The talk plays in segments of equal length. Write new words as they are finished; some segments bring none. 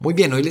Muy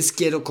bien, hoy les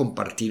quiero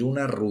compartir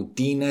una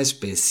rutina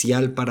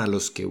especial para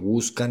los que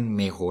buscan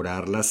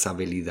mejorar las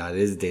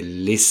habilidades de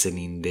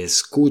listening, de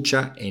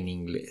escucha en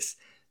inglés.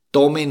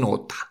 Tome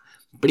nota.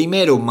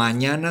 Primero,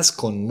 mañanas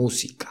con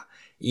música.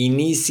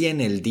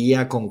 Inicien el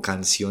día con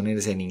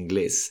canciones en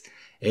inglés.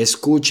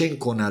 Escuchen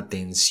con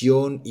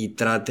atención y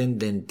traten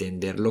de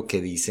entender lo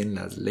que dicen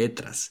las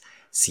letras.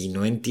 Si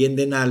no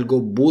entienden algo,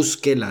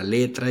 busque la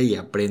letra y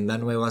aprenda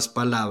nuevas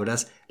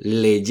palabras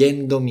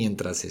leyendo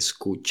mientras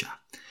escucha.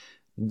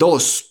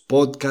 2.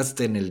 Podcast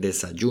en el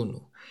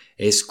desayuno.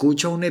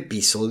 Escucha un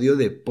episodio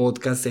de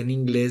podcast en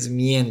inglés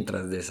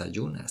mientras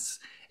desayunas.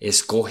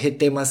 Escoge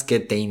temas que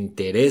te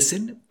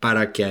interesen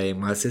para que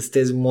además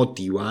estés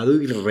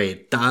motivado y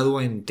retado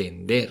a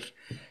entender.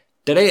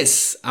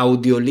 3.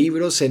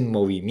 Audiolibros en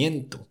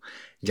movimiento,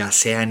 ya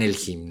sea en el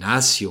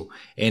gimnasio,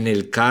 en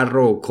el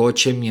carro o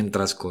coche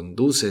mientras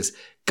conduces,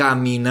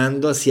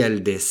 caminando hacia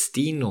el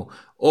destino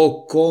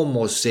o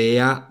como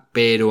sea,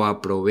 pero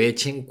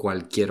aprovechen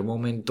cualquier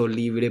momento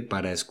libre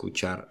para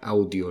escuchar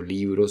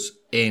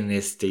audiolibros en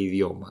este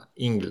idioma,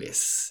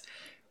 inglés.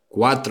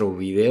 4.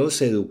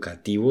 Videos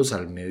educativos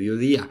al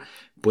mediodía.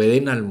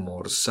 Pueden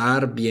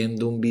almorzar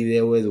viendo un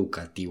video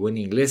educativo en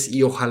inglés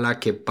y ojalá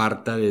que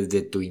parta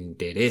desde tu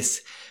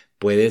interés.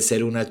 Puede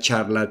ser una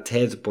charla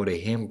TED, por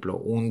ejemplo,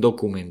 un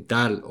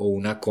documental o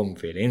una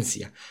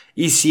conferencia.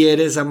 Y si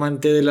eres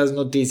amante de las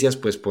noticias,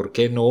 pues ¿por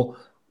qué no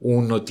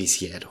un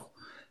noticiero?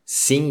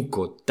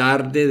 5.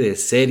 Tarde de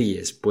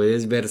series.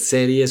 Puedes ver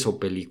series o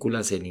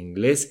películas en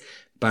inglés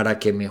para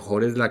que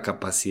mejores la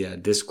capacidad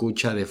de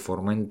escucha de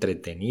forma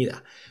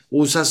entretenida.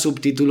 Usa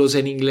subtítulos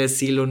en inglés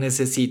si lo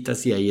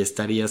necesitas y ahí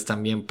estarías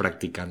también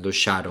practicando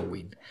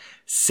shadowing.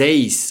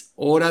 6.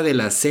 Hora de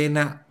la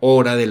cena,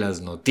 hora de las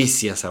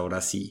noticias,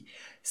 ahora sí.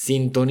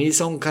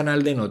 Sintoniza un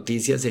canal de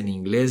noticias en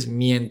inglés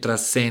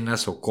mientras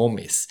cenas o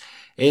comes.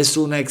 Es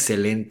una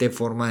excelente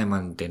forma de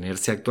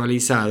mantenerse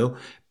actualizado,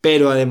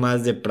 pero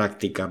además de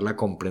practicar la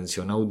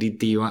comprensión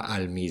auditiva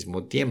al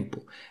mismo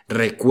tiempo.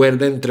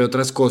 Recuerda, entre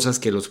otras cosas,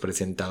 que los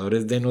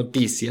presentadores de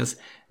noticias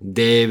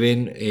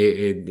deben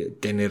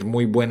tener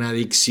muy buena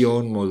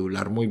dicción,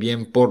 modular muy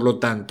bien, por lo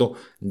tanto,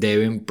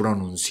 deben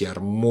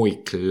pronunciar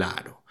muy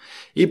claro.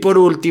 Y por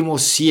último,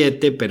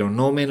 7, pero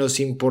no menos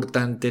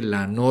importante,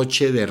 la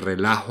noche de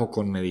relajo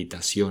con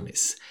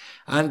meditaciones.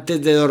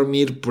 Antes de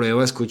dormir,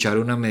 prueba a escuchar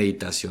una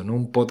meditación,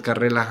 un podcast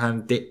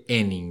relajante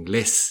en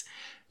inglés.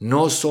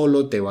 No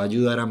solo te va a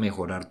ayudar a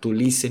mejorar tu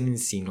listening,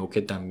 sino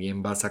que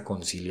también vas a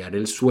conciliar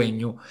el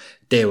sueño,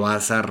 te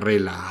vas a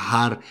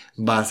relajar,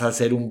 vas a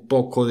hacer un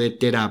poco de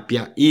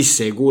terapia y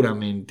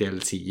seguramente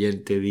al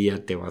siguiente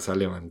día te vas a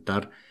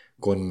levantar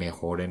con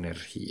mejor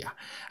energía.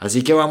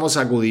 Así que vamos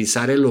a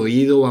agudizar el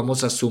oído,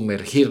 vamos a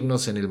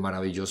sumergirnos en el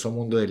maravilloso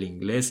mundo del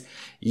inglés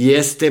y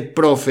este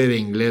profe de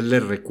inglés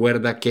les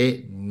recuerda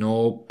que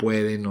no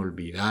pueden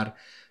olvidar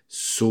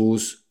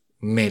sus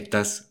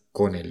metas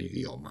con el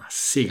idioma.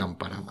 Sigan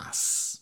para más.